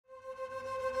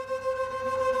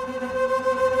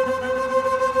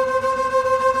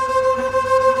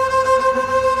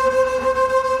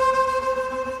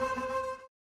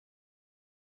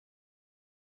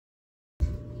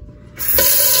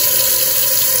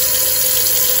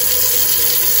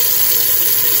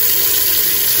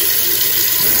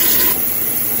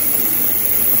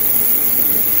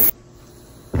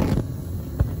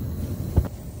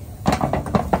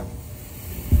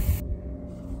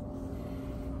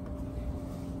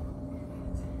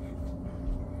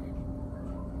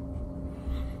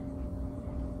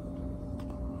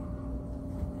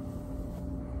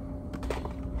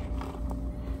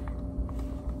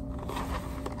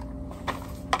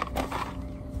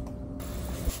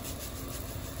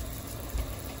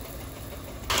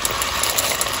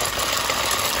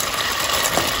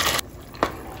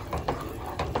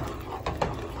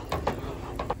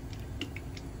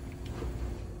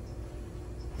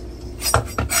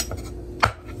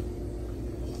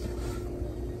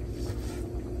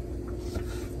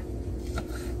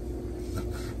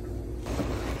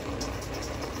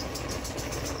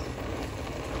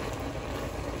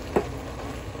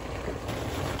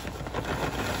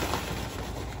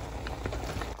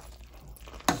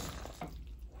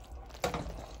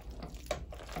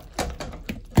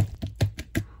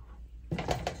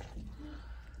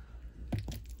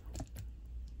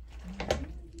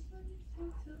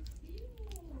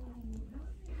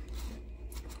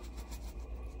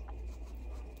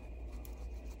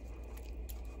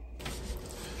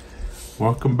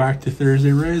Welcome back to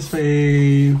Thursday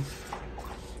Rez-Fav.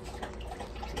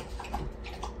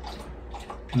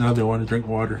 Now they want to drink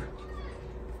water.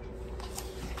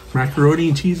 Macaroni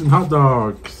and cheese and hot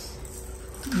dogs.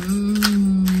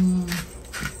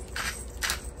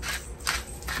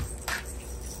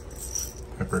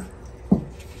 Pepper.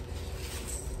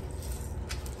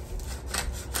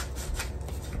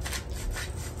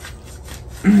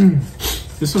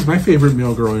 This was my favorite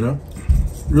meal growing up.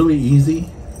 Really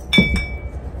easy.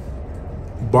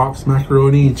 Box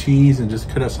macaroni and cheese and just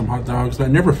cut out some hot dogs. I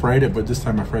never fried it, but this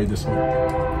time I fried this one.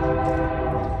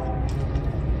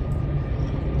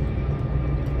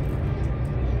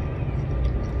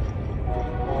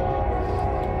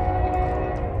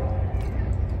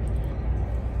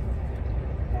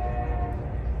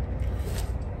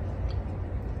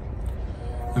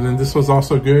 And then this was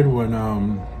also good when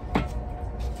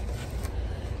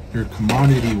your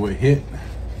commodity would hit.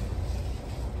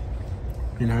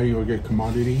 You know how you would get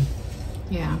commodity?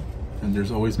 Yeah. And there's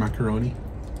always macaroni.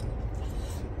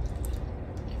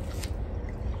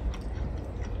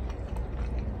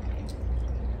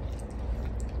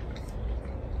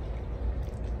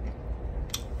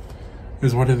 It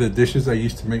was one of the dishes I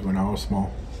used to make when I was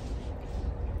small.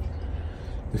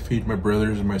 To feed my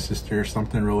brothers and my sister,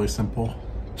 something really simple.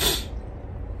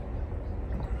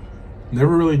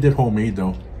 Never really did homemade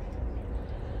though.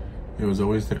 It was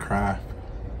always the craft.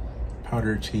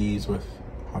 Powdered cheese with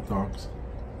hot dogs.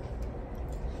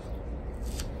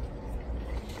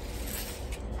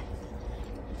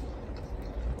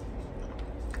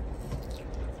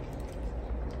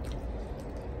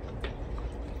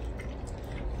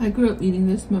 I grew up eating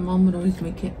this. My mom would always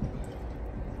make it.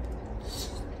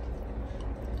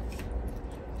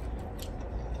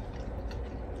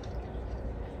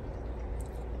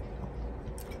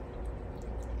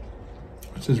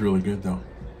 This is really good though.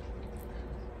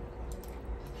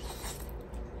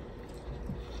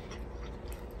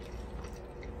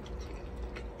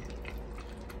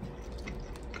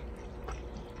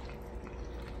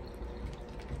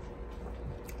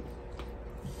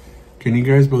 Can you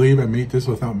guys believe I made this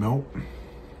without milk?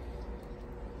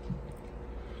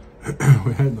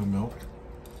 We had no milk.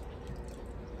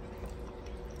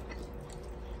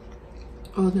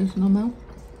 Oh, there's no milk?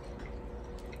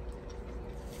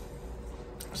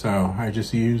 So I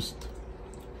just used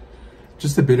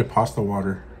just a bit of pasta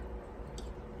water.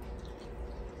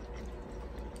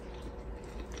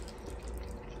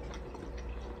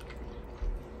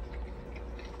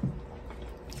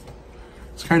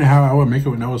 It's kind of how I would make it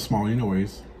when I was small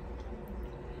anyways.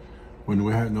 When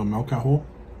we had no milk at home,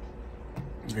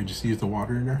 I just used the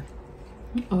water in there.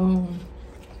 Oh.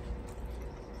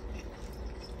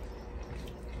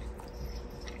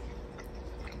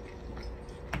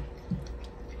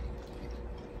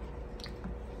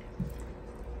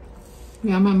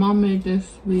 Yeah, my mom made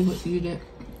this. We would eat it.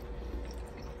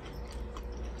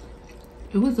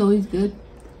 It was always good.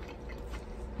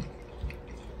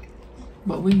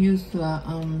 But we used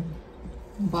the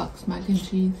box mac and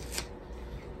cheese.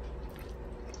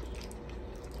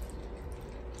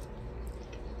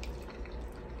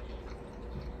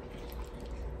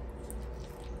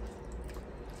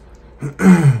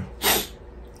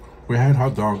 We had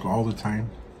hot dog all the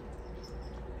time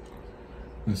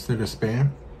instead of Spam.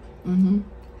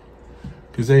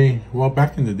 Because well,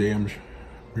 back in the day,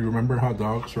 we remember hot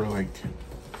dogs were like,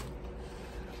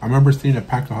 I remember seeing a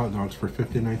pack of hot dogs for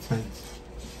 59 cents.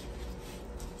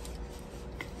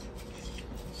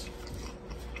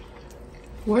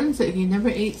 Warden said he never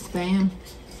ate Spam.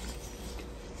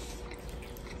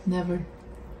 Never.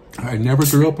 I never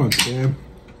grew up on Spam.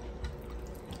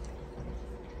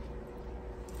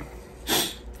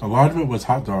 A lot of it was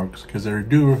hot dogs, because I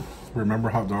do remember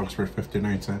hot dogs for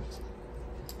 59 cents.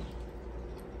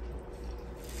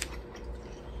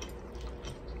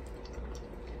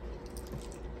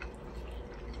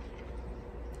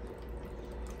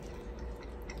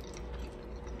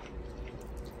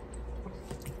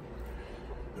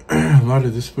 A lot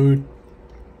of this food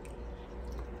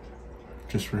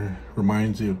just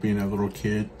reminds you of being a little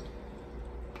kid.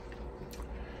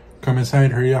 Come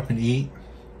inside, hurry up and eat.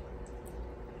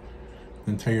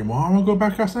 Then tell your mom, I'm gonna go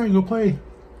back outside and go play.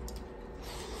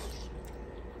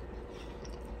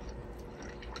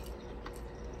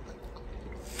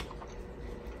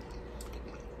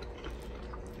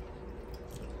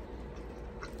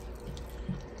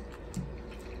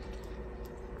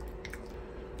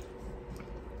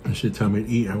 She'd tell me to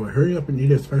eat. I would hurry up and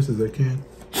eat as fast as I can.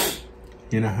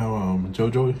 You know how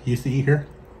JoJo used to eat her?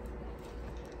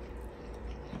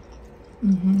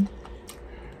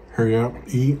 Hurry up,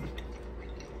 eat.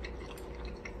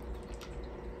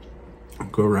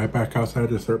 Go right back outside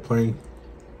to start playing.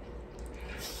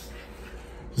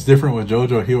 It's different with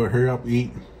JoJo. He would hurry up,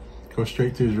 eat, go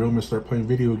straight to his room and start playing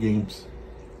video games.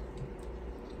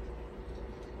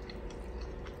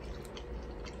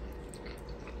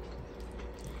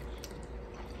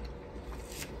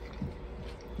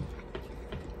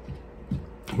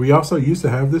 We also used to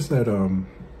have this at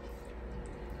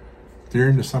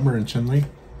during the summer in Chinle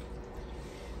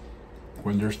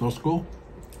when there's no school.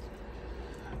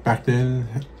 Back then,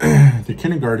 the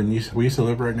kindergarten, we used to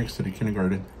live right next to the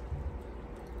kindergarten.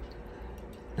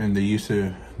 And they used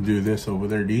to do this over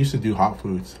there. They used to do hot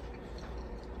foods.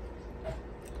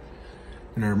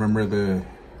 And I remember the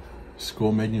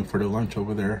school menu for the lunch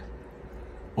over there.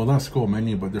 Well, not school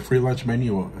menu, but the free lunch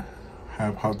menu will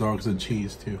have hot dogs and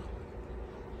cheese too.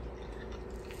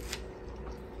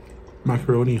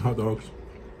 Macaroni, hot dogs.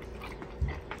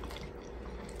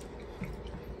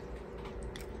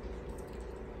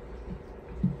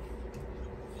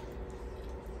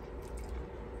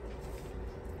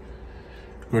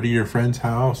 Go to your friend's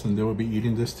house and they will be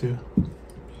eating this too.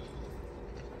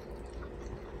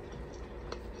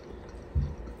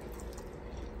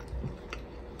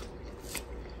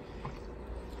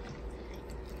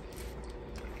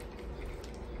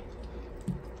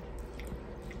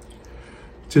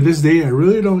 To this day, I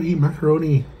really don't eat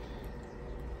macaroni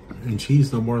and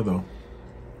cheese no more though.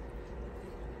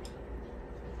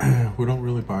 We don't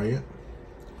really buy it.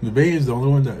 The Bay is the only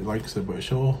one that likes it, but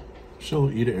she'll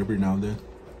eat it every now and then.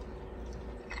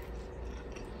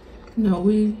 No,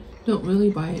 we don't really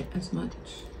buy it as much.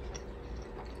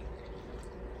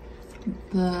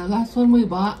 The last one we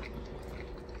bought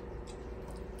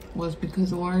was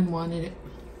because Warren wanted it.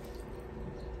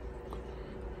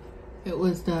 It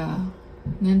was the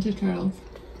Ninja Turtles.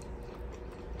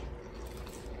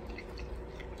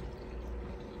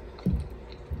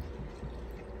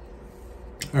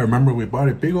 I remember we bought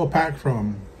a big old pack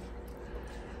from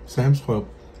Sam's Club.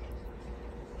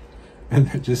 And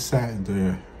it just sat in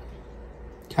the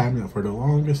cabinet for the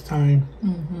longest time.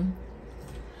 Mm-hmm.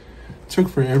 Took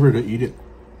forever to eat it.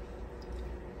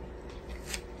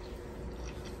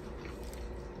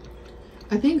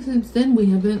 I think since then we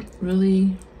haven't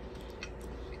really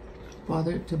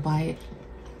bothered to buy it.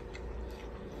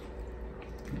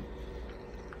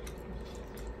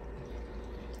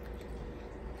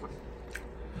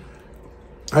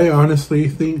 I honestly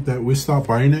think that we stopped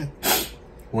buying it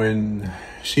when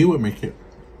she would make it.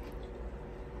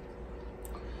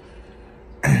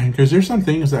 Because there's some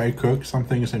things that I cook, some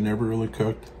things I never really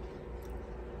cooked.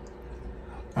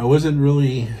 I wasn't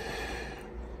really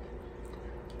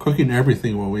cooking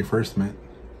everything when we first met.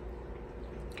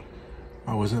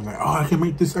 I wasn't like, oh, I can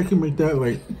make this, I can make that.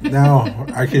 Like, now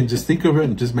I can just think of it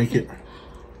and just make it.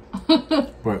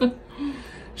 But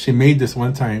she made this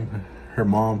one time. Her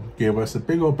mom gave us a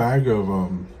big old bag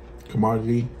of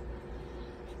commodity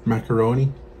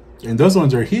macaroni. And those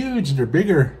ones are huge, they're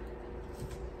bigger.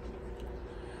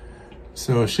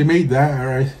 So she made that,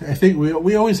 or I think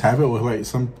we always have it with like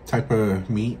some type of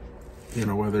meat, you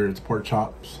know, whether it's pork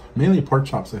chops, mainly pork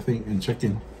chops, I think, and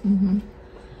chicken. Mm-hmm.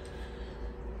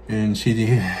 And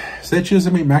she said she was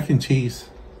gonna make mac and cheese.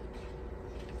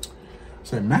 I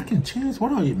said, mac and cheese? What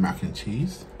do I eat mac and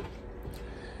cheese?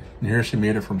 And here she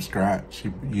made it from scratch.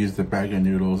 She used a bag of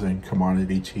noodles and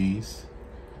commodity cheese,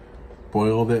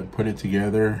 boiled it, put it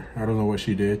together. I don't know what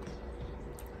she did.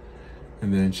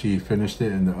 And then she finished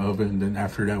it in the oven. Then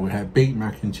after that, we had baked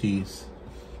mac and cheese.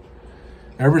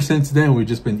 Ever since then, we've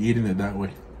just been eating it that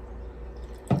way.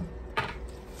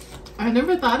 I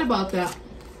never thought about that.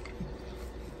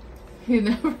 He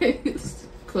never used to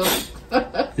cook.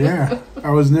 Yeah, I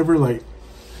was never like,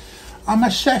 I'm a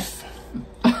chef.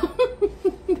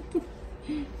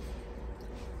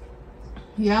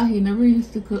 Yeah, he never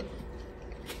used to cook.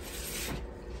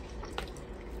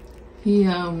 He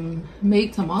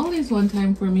made tamales one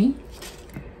time for me.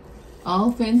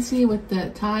 All fancy with the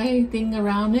tie thing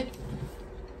around it.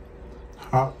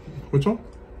 Hot, which one?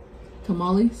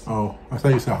 Tamales. Oh, I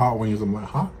thought you said hot wings. I'm like,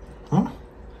 hot? Huh?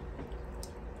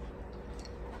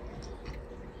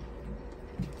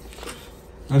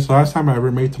 That's the last time I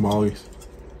ever made tamales.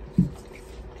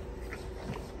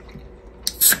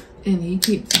 And he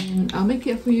keeps saying, I'll make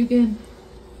it for you again.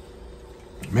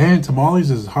 Man, tamales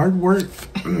is hard work.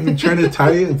 Trying to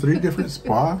tie it in 3 different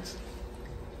spots.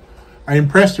 I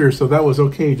impressed her, so that was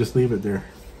okay. Just leave it there.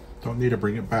 Don't need to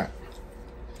bring it back.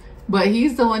 But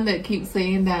he's the one that keeps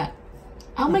saying that,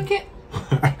 I'll make it.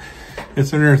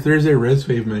 It's in our Thursday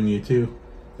Rez-Fav menu too.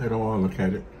 I don't want to look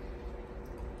at it.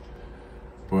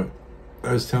 But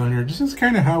I was telling her, this is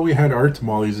kind of how we had our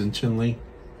tamales in Chinle.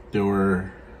 They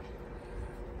were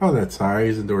about that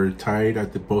size, and they were tied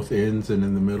at the both ends and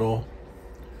in the middle.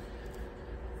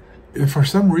 And for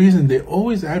some reason, they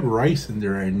always add rice in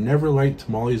there. I never liked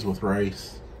tamales with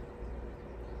rice.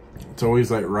 It's always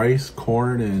like rice,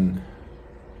 corn, and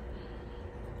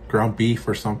ground beef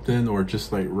or something, or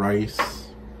just like rice.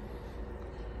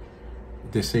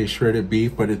 They say shredded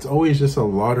beef, but it's always just a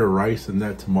lot of rice in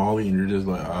that tamale, and you're just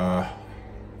like,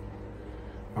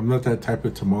 I'm not that type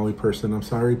of tamale person. I'm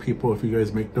sorry, people, if you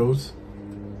guys make those.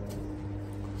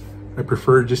 I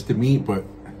prefer just the meat, but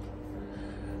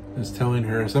I was telling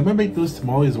her, so I'm gonna make those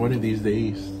tamales one of these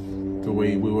days, the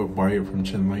way we would buy it from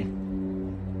Chinley.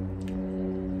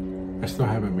 I still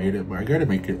haven't made it, but I gotta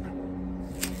make it.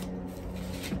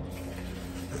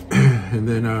 And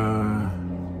then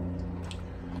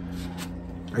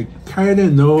I kind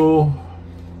of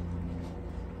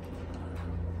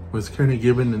was kind of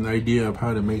given an idea of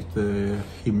how to make the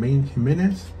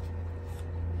Jimenez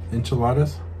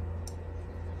enchiladas.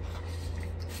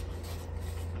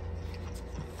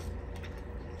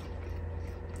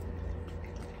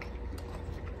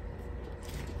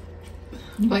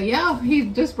 But yeah, he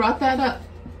just brought that up.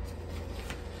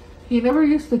 He never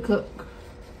used to cook.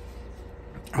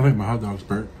 I like my hot dogs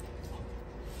burnt.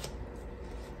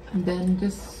 And then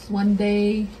just one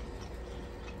day,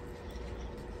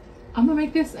 I'm gonna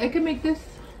make this. I can make this.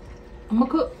 I'm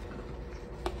gonna cook.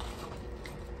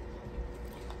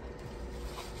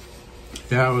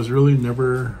 Yeah, I was really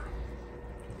never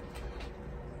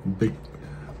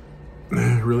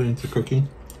really into cooking.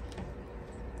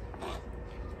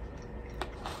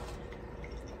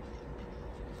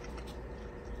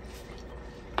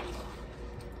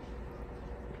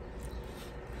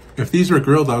 If these were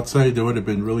grilled outside, they would have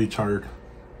been really charred.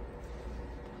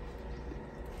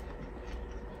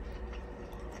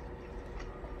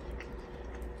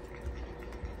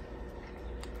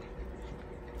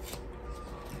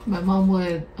 My mom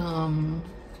would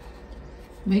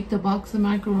make the box of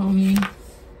macaroni.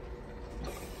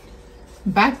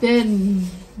 Back then,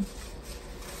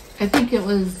 I think it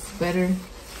was better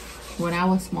when I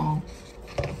was small.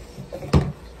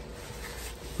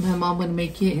 My mom would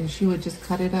make it and she would just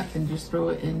cut it up and just throw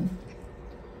it in.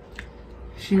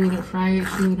 She wouldn't fry it,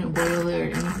 she wouldn't boil it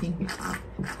or anything.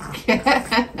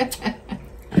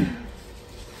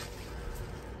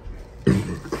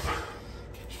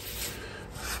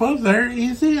 Well, they're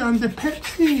easy on the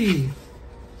Pepsi.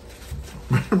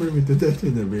 Remember we did that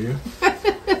in the video?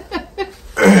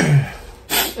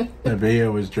 That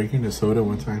video was drinking the soda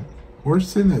one time. We're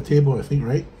sitting at the table, I think,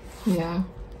 right? Yeah.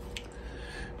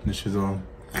 And she's all...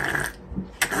 I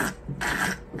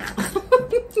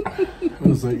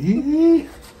was like, eee.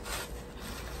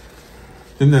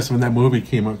 Then that's when that movie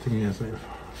came up to me. I was like,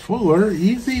 Fuller,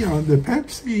 easy on the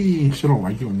Pepsi. She don't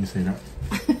like it when you say that.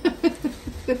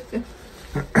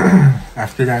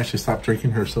 After that, she stopped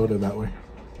drinking her soda that way.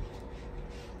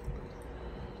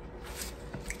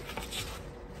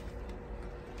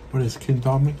 What does Ken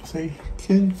Dominic say?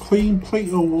 Ken Clean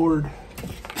Plate Award.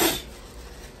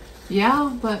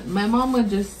 Yeah, but my mom would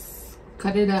just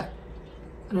cut it up,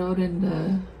 throw it in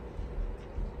the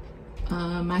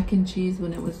mac and cheese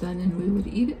when it was done, and we would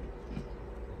eat it.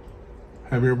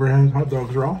 Have you ever had hot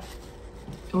dogs raw?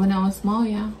 When I was small,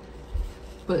 yeah.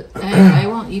 But I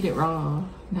won't eat it raw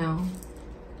now.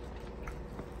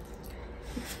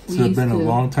 So it's been a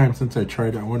long time since I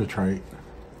tried it. I want to try it.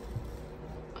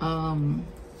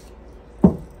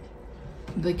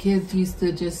 The kids used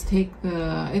to just take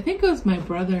I think it was my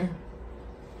brother,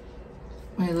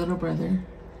 my little brother,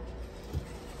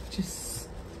 just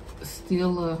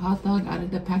steal a hot dog out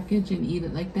of the package and eat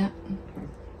it like that.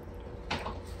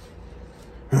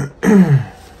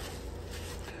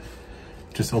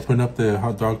 Just open up the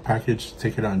hot dog package,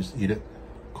 take it out and just eat it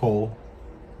cold.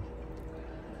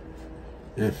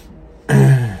 If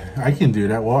I can do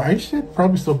that, well, I should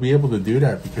probably still be able to do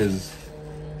that because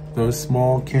those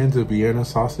small cans of Vienna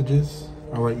sausages,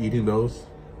 I like eating those.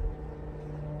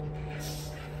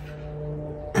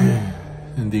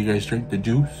 And do you guys drink the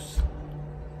juice?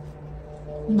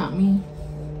 Not me.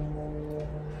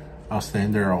 I'll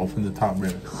stand there, I'll open the top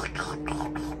bit.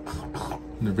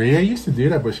 I used to do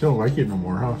that, but she don't like it no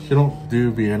more, huh? She don't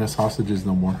do Vienna sausages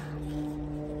no more.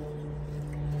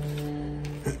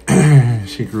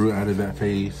 She grew out of that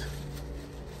phase.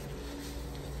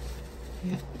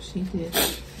 Yeah, she did.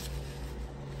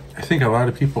 I think a lot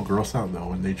of people gross out though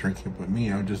when they drink it, but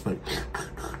me, I'm just like,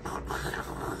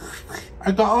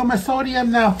 I got all my sodium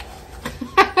now.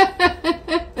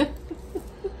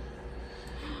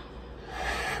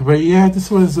 But yeah, this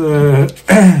was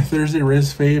Thursday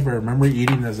Rez-Fav. I remember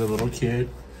eating as a little kid.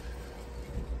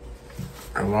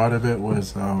 A lot of it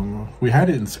was, we had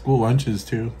it in school lunches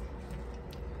too.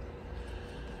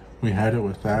 We had it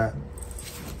with that.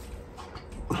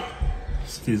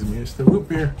 Excuse me, it's the root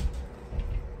beer.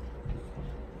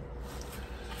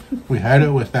 We had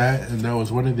it with that, and that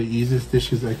was one of the easiest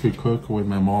dishes I could cook when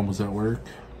my mom was at work.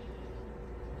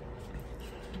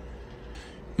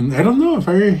 And I don't know if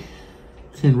I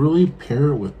can really pair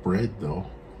it with bread though.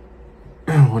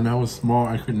 When I was small,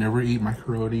 I could never eat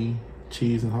macaroni,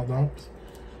 cheese, and hot dogs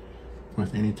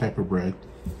with any type of bread.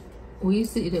 We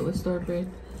used to eat it with store bread.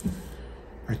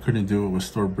 I couldn't do it with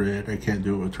store bread. I can't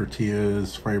do it with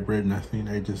tortillas, fried bread, nothing.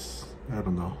 I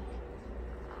don't know.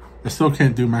 I still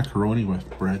can't do macaroni with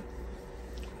bread.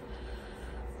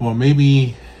 Well,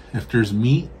 maybe if there's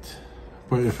meat,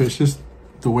 but if it's just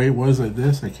the way it was like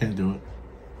this, I can't do it.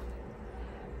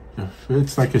 If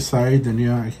it's like a side, then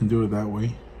yeah, I can do it that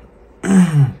way.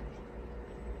 And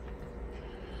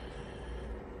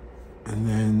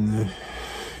then,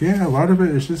 yeah, a lot of it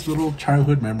is just little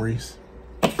childhood memories.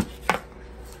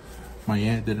 My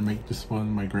aunt didn't make this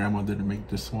one. My grandma didn't make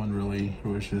this one, really. It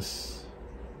was just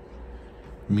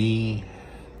me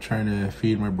trying to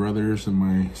feed my brothers and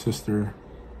my sister.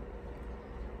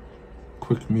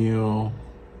 Quick meal.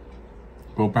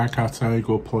 Go back outside,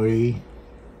 go play.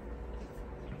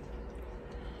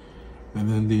 And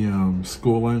then the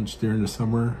school lunch during the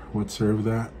summer would serve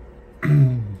that.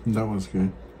 That was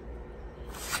good.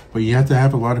 But you have to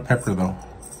have a lot of pepper though.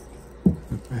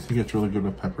 I think it's really good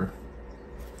with pepper.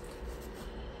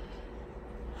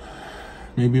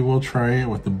 Maybe we'll try it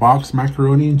with the boxed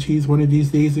macaroni and cheese one of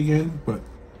these days again, but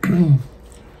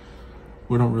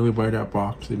we don't really buy that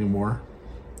box anymore.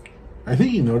 I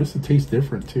think you notice it tastes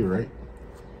different too, right?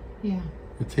 Yeah.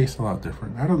 It tastes a lot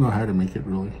different. I don't know how to make it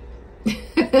really.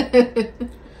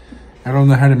 I don't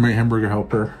know how to make hamburger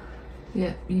helper.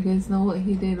 Yeah, you guys know what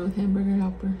he did with hamburger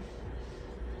helper.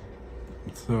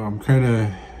 So I'm kind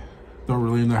of don't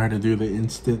really know how to do the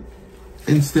instant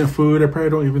food. I probably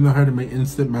don't even know how to make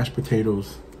instant mashed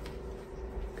potatoes.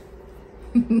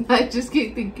 I just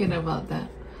keep thinking about that.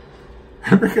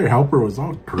 Hamburger helper was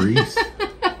all grease.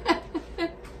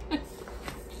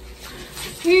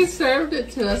 He served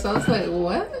it to us. I was like,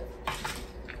 what?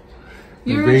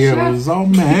 You're a chef. Was all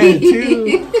mad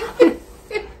too.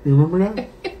 You remember that?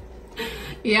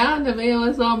 Yeah, Nevaeh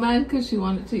was all mad because she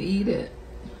wanted to eat it.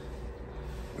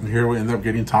 And here we end up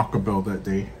getting Taco Bell that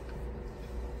day.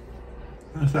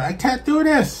 I said, I can't do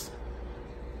this.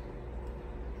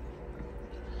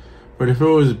 But if it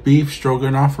was beef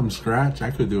stroganoff from scratch,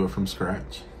 I could do it from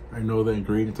scratch. I know the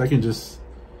ingredients. I can just,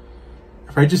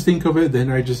 if I just think of it,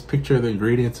 then I just picture the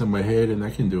ingredients in my head and I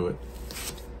can do it.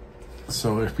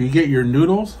 So if you get your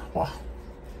noodles, wow.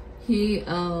 He,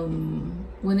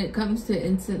 when it comes to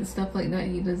instant stuff like that,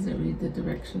 he doesn't read the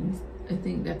directions. I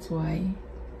think that's why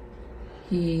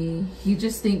he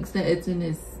just thinks that it's in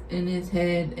his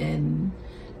head and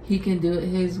he can do it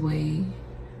his way.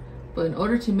 But in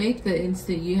order to make the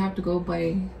instant, you have to go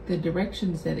by the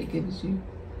directions that it gives you,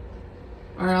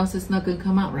 or else it's not gonna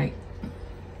come out right.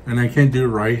 And I can't do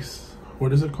rice.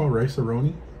 What is it called?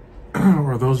 Rice-A-Roni?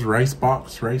 Or those rice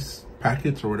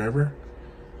packets or whatever.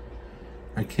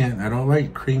 I can't. I don't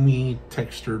like creamy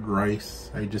textured rice.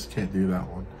 I just can't do that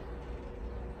one.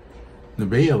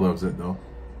 Nevaeh loves it though.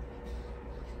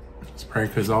 It's probably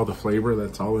because all the flavor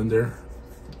that's all in there.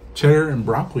 Cheddar and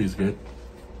broccoli is good.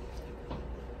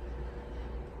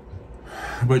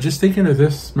 But just thinking of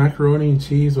this macaroni and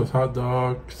cheese with hot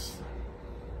dogs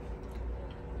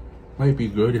might be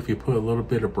good if you put a little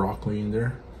bit of broccoli in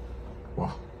there.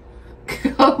 Wow.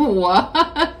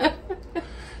 What?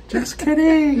 Just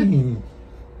kidding.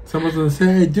 Someone's gonna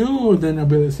say I do, then I'll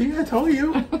be like, see, I told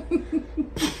you.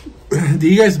 Do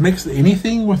you guys mix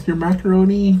anything with your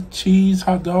macaroni, cheese,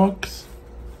 hot dogs?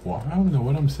 Well, I don't know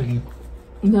what I'm saying.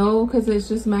 No, because it's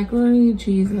just macaroni,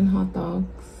 cheese, and hot dogs.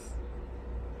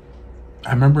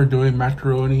 I remember doing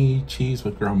macaroni, cheese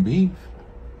with ground beef.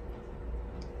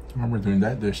 I remember doing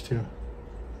that dish too.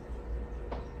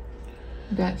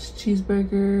 That's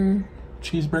cheeseburger.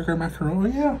 Cheeseburger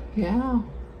macaroni, yeah. Yeah.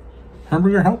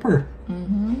 Hamburger helper.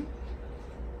 Mm-hmm.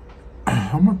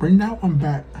 I'm gonna bring that one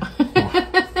back.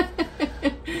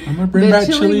 I'm gonna bring back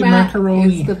chili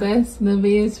macaroni. It's the best.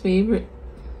 Nevaeh's favorite.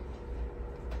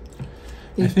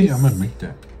 I think I'm gonna make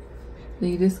that.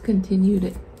 They discontinued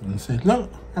it. And say,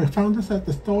 look, I found this at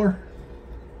the store.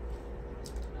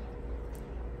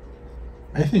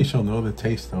 I think she'll know the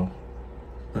taste though.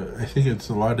 But I think it's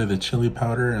a lot of the chili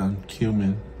powder and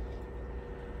cumin.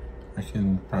 I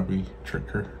can probably trick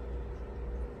her.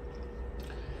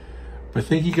 But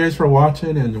thank you guys for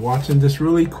watching and watching this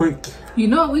really quick. You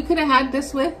know what we could have had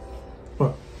this with?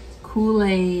 What?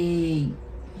 Kool-Aid.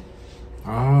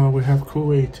 Ah, we have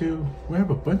Kool-Aid too. We have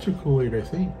a bunch of Kool-Aid, I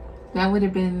think. That would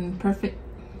have been perfect.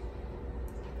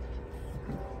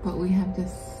 But we have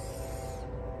this.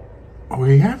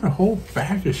 We have a whole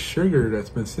bag of sugar that's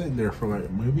been sitting there for like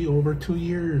maybe over 2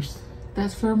 years.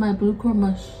 That's for my blue corn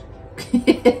mush.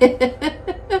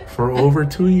 For over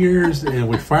 2 years, and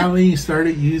we finally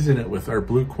started using it with our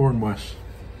blue corn mush.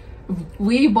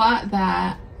 We bought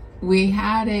that. We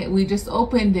had it. We just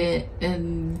opened it,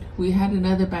 and we had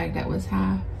another bag that was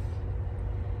half.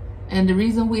 And the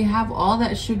reason we have all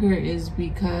that sugar is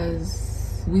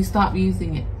because we stopped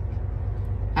using it.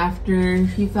 After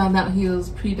he found out he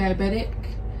was pre-diabetic,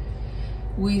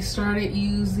 we started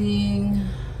using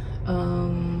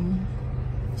some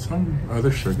other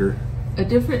sugar. A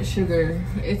different sugar.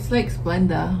 It's like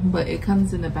Splenda, but it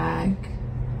comes in a bag.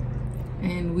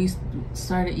 And we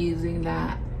started using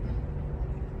that.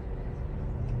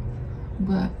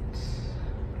 But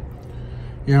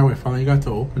yeah, we finally got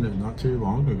to open it not too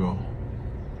long ago.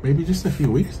 Maybe just a few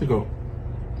weeks ago.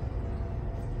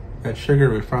 That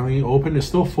sugar we finally opened. It's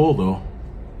still full though.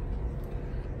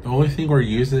 The only thing we're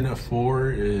using it for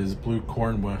is blue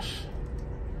corn mush.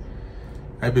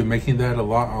 I've been making that a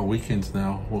lot on weekends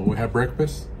now when we have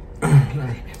breakfast.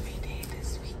 every day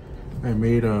this week. I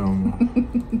made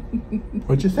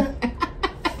what'd you say?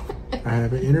 I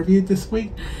haven't interviewed this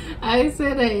week. I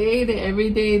said I ate it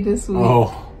every day this week.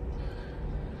 Oh.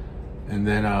 And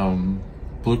then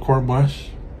blue corn mush.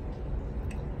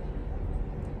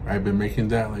 I've been making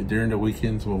that like during the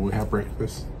weekends when we have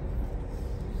breakfast.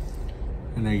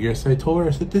 And I guess I told her,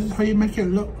 I said, this is how you make it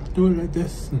look. Do it like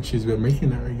this. And she's been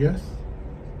making it, I guess.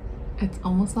 It's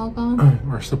almost all gone.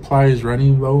 Our supply is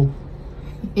running low.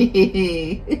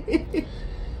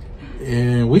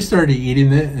 And we started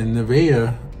eating it, and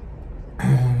Nevaeh,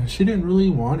 she didn't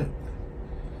really want it.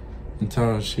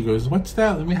 Until she goes, what's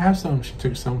that? Let me have some. She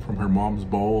took some from her mom's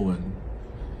bowl, and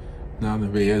now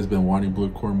Nevaeh has been wanting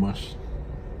blue corn mush.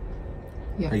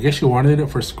 Yep. I guess she wanted it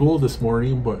for school this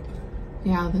morning, but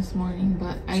yeah, this morning,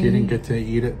 but she didn't get to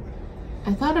eat it.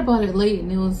 I thought about it late,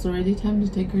 and it was already time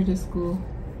to take her to school.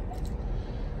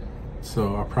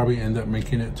 So I'll probably end up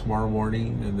making it tomorrow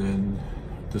morning, and then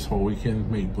this whole weekend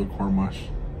make blue corn mush.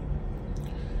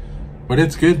 But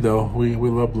it's good though. We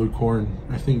love blue corn.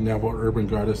 I think Neville Urban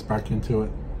got us back into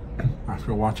it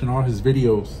after watching all his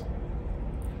videos.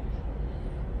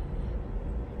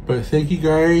 But thank you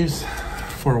guys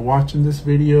for watching this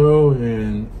video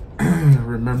and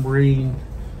remembering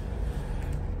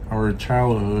our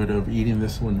childhood of eating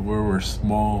this when we were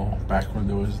small, back when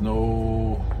there was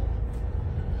no,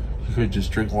 you could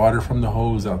just drink water from the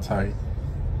hose outside.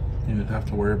 You didn't have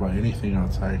to worry about anything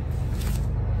outside.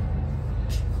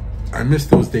 I miss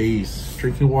those days,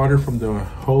 drinking water from the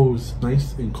hose,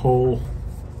 nice and cold.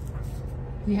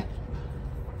 Yeah.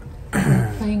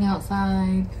 Playing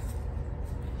outside.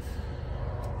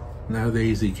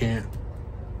 Nowadays you can't.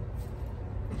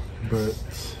 But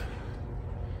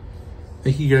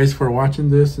thank you guys for watching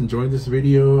this, enjoying this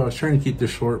video. I was trying to keep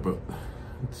this short, but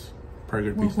it's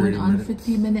probably gonna be 30 minutes.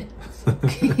 50 minutes.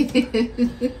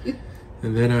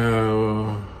 And then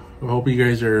I hope you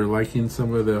guys are liking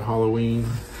some of the Halloween.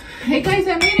 Hey guys,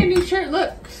 I made a new shirt,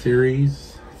 look.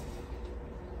 Series.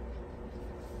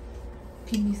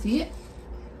 Can you see it?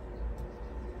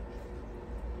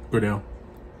 Go down.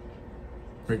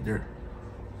 Right there.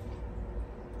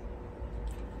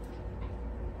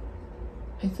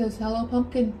 It says hello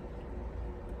pumpkin.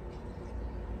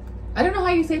 I don't know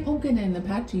how you say pumpkin in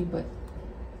Apache, but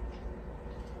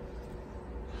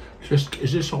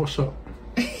Is this also?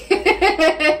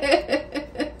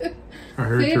 I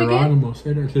heard Say it Geronimo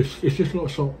say that. It's just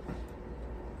also.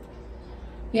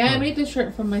 yeah, I made this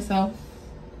shirt for myself.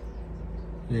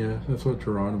 Yeah, that's what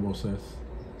Geronimo says.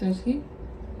 Does he?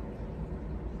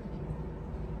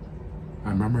 I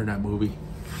remember that movie.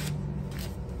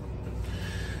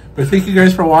 But thank you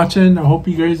guys for watching. I hope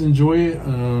you guys enjoy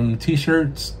it.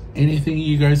 T-shirts, anything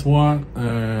you guys want.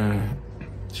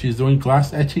 She's doing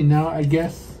glass etching now, I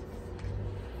guess.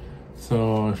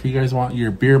 So if you guys want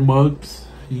your beer mugs,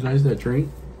 you guys that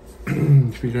drink,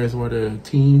 if you guys want a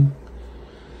team,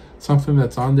 something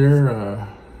that's on there,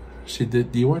 she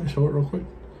did. Do you want to show it real quick?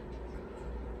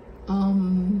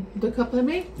 The cup I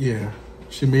made? Yeah,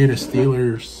 she made a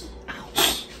Steelers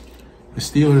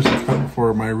cup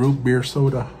for my root beer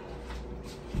soda.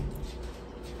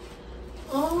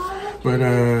 Oh,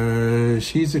 But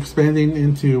she's expanding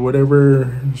into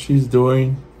whatever she's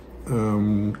doing.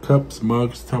 Cups,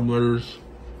 mugs, tumblers,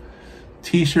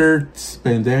 t-shirts,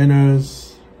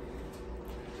 bandanas,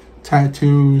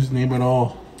 tattoos, name it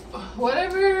all.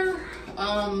 whatever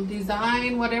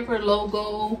design, whatever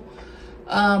logo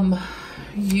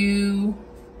you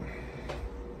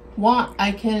want,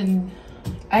 I can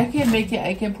make it.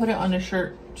 I can put it on a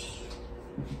shirt.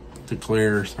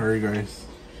 Declare. Sorry, guys.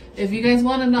 If you guys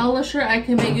want a Nala shirt, I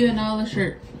can make you a Nala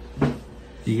shirt.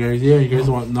 You guys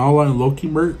want Nala and Loki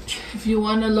merch? If you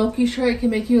want a Loki shirt, I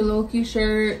can make you a Loki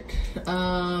shirt. It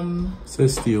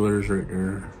says Steelers right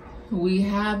there. We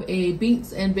have a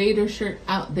Binks and Vader shirt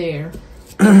out there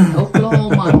in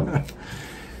Oklahoma.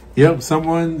 Yep,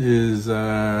 someone is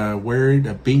wearing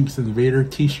a Binks and Vader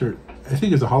t-shirt. I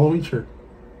think it's a Halloween shirt.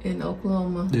 In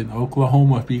Oklahoma. In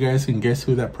Oklahoma. If you guys can guess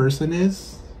who that person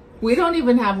is. We don't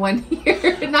even have one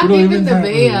here. Not even the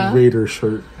Bea. Vader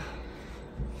shirt.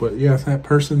 But yeah, that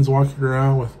person's walking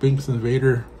around with Binks and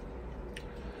Vader.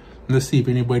 Let's see if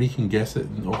anybody can guess it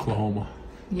in Oklahoma.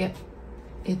 Yep.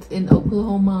 It's in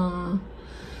Oklahoma.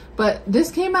 But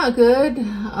this came out good.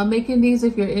 I'm making these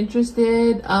if you're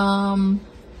interested.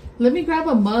 Let me grab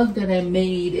a mug that I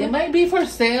made. It might be for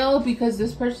sale because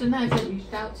this person hasn't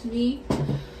reached out to me.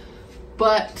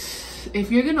 But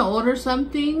if you're gonna order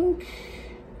something,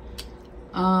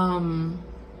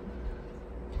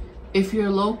 if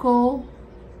you're local,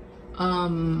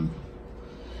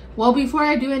 well, before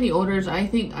I do any orders, I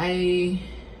think I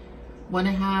want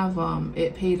to have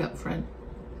it paid up front.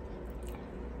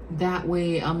 That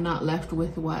way I'm not left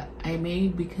with what I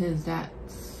made, because that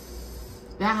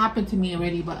happened to me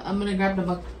already. But I'm gonna grab the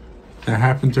book. That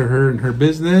happened to her in her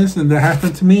business, and that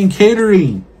happened to me in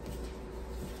catering.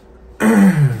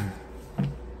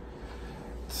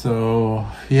 So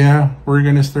yeah, we're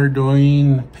gonna start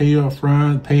doing pay you up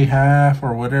front, pay half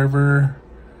or whatever.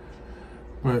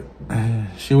 But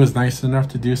she was nice enough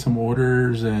to do some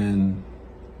orders, and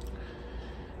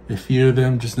a few of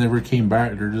them just never came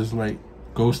back. They're just like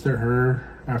ghosted her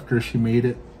after she made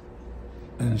it.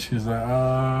 And she's like,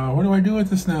 what do I do with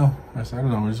this now? I said, I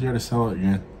don't know, we just gotta sell it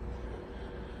again.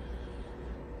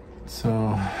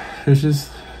 So it's just,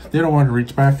 they don't want to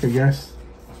reach back, I guess.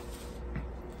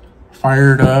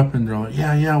 Fired up, and they're like,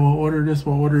 yeah, we'll order this,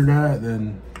 we'll order that.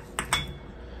 Then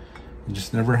it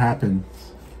just never happened.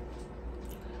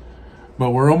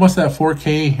 But we're almost at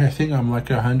 4K. I think I'm like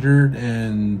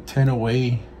 110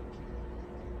 away.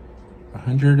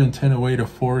 110 away to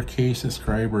 4K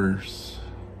subscribers.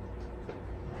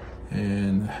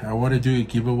 And I want to do a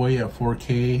giveaway at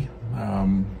 4K.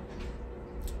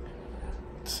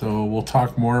 So we'll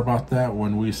talk more about that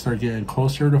when we start getting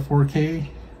closer to 4K.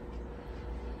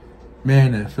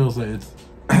 Man, it feels like it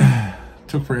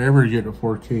took forever to get to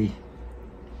 4K.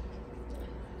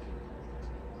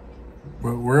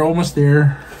 But we're almost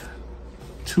there.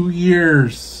 2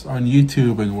 years on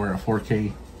YouTube and we're at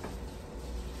 4K.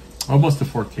 Almost to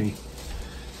 4K.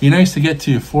 Be nice to get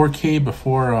to 4K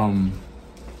before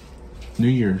New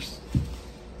Year's.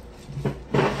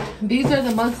 These are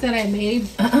the mugs that I made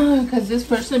because this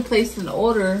person placed an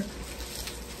order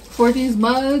for these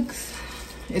mugs.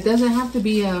 It doesn't have to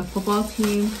be a football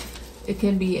team. It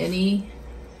can be any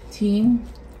team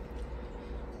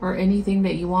or anything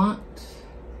that you want.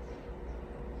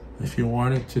 If you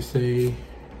wanted to say,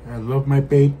 I love my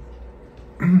babe.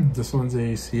 This one's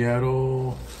a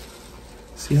Seattle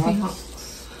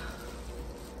Seahawks.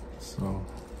 So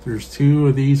there's 2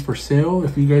 of these for sale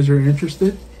if you guys are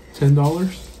interested.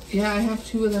 $10. Yeah, I have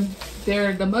 2 of them.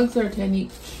 The mugs are 10 each.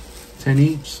 10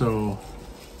 each, so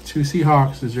 2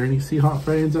 Seahawks. Is there any Seahawk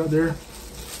fans out there?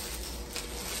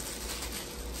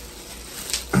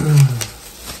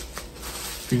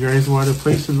 If you guys want to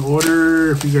place an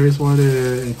order, if you guys want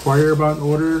to inquire about an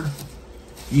order,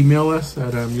 email us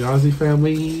at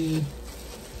YaziFamily22.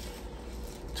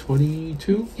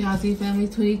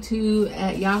 YaziFamily22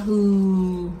 at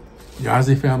Yahoo.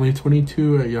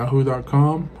 YaziFamily22 at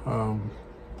yahoo.com.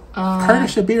 Carter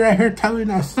should be right here telling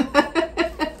us.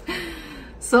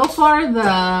 So far,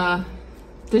 the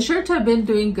shirts have been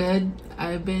doing good.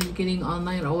 I've been getting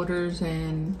online orders,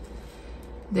 and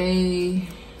they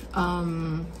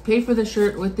pay for the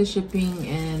shirt with the shipping,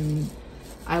 and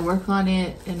I work on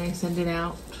it and I send it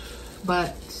out.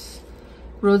 But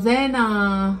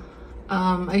Rosanna,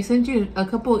 I sent you a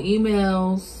couple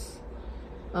emails.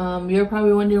 You're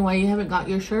probably wondering why you haven't got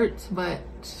your shirts, but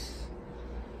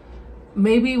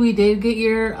maybe we did get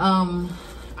your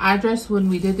address when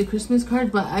we did the Christmas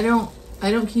cards, but I don't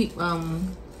keep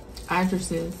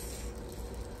addresses.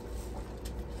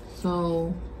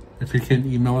 So if you can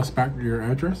email us back your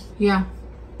address? Yeah.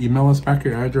 Email us back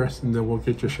your address and then we'll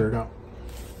get your shirt out.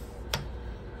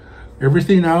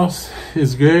 Everything else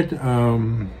is good.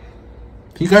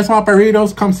 You guys want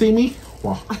burritos? Come see me.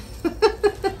 Well,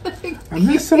 I'm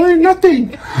not selling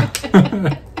nothing.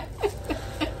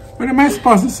 What am I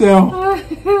supposed to sell?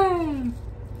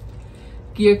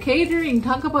 Your catering.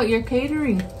 Talk about your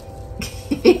catering.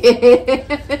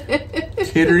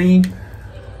 Catering.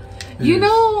 You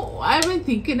know, I've been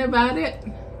thinking about it.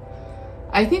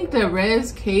 I think the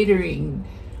Rez catering,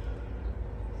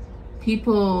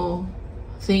 people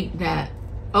think that,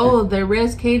 oh, they're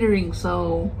Rez catering,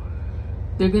 so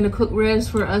they're gonna cook Rez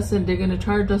for us and they're gonna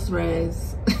charge us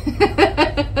Rez.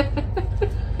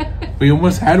 We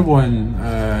almost had one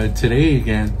today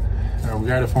again. We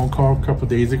got a phone call a couple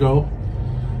days ago,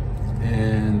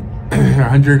 and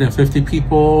 150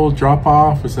 people drop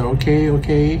off. We said,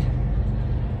 okay.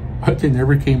 But they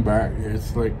never came back.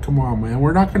 It's like, come on, man.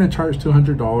 We're not going to charge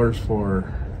 $200 for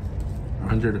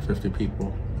 150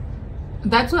 people.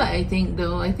 That's what I think,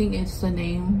 though. I think it's the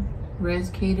name, Rez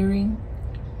Catering.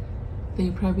 They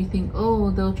probably think,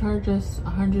 oh, they'll charge us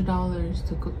 $100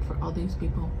 to cook for all these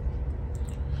people.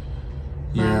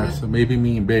 Yeah, so maybe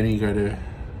me and Benny got to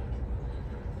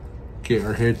get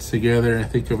our heads together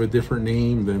and think of a different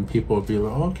name. Then people will be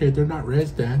like, oh, okay, they're not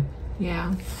Rez then.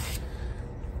 Yeah.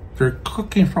 They're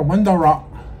cooking from Window Rock.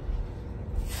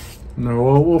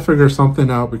 No, we'll figure something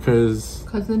out because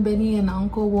Cousin Benny and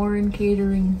Uncle Warren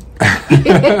Catering.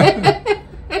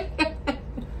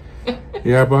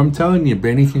 Yeah, but I'm telling you,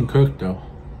 Benny can cook though.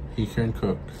 He can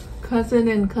cook. Cousin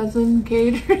and Cousin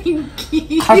Catering.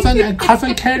 Cousin and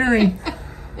Cousin Catering.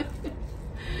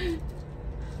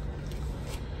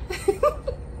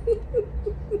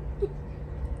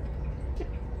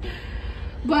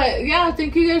 But yeah,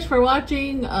 thank you guys for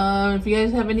watching. If you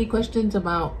guys have any questions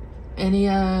about any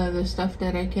of the stuff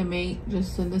that I can make,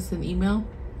 just send us an email.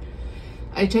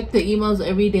 I check the emails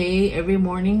every day, every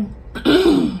morning.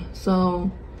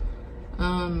 So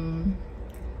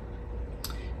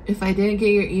if I didn't get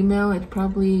your email, you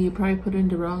probably put in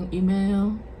the wrong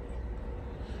email.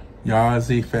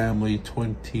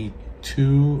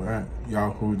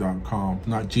 YaziFamily22@yahoo.com,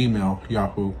 not Gmail,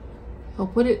 Yahoo. I'll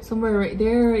put it somewhere right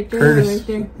there, Curtis, right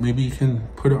there. maybe you can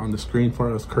put it on the screen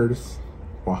for us, Curtis.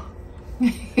 Wow.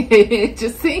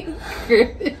 Just saying,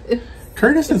 Curtis.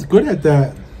 Curtis is good at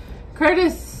that.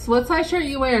 Curtis, what size shirt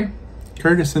you wear?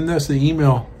 Curtis, send us an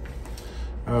email.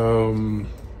 You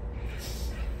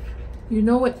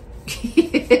know what?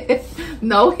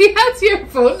 No, he has your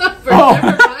phone number. Oh,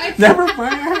 never mind. Never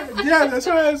mind. Yeah, that's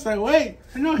why I was like, wait,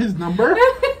 I know his number.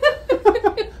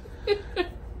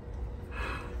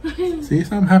 See,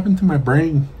 something happened to my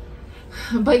brain.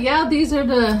 But yeah, these are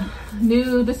the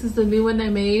new, this is the new one I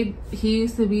made. He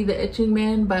used to be the etching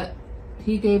man, but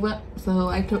he gave up, so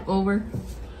I took over.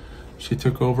 She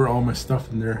took over all my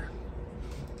stuff in there.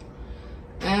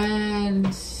 And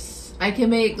I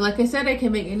can make, like I said, I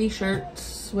can make any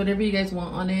shirts, whatever you guys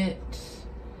want on it.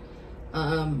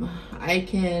 I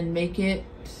can make it.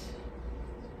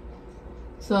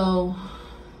 So,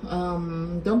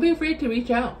 don't be afraid to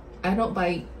reach out. I don't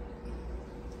bite.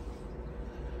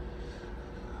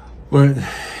 But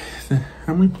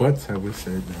how many butts have we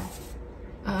said now?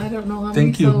 I don't know how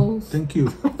Thank many you. souls. Thank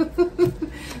you.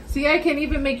 See, I can't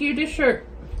even make you this shirt.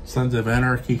 Sons of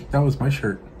Anarchy. That was my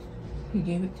shirt. You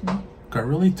gave it to me. Got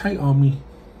really tight on me.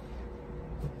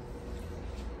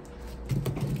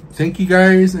 Thank you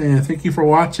guys, and thank you for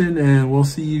watching, and we'll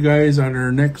see you guys on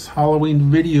our next Halloween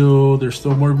video. There's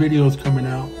still more videos coming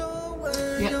out.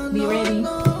 Yep, be ready.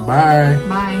 Bye.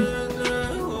 Bye.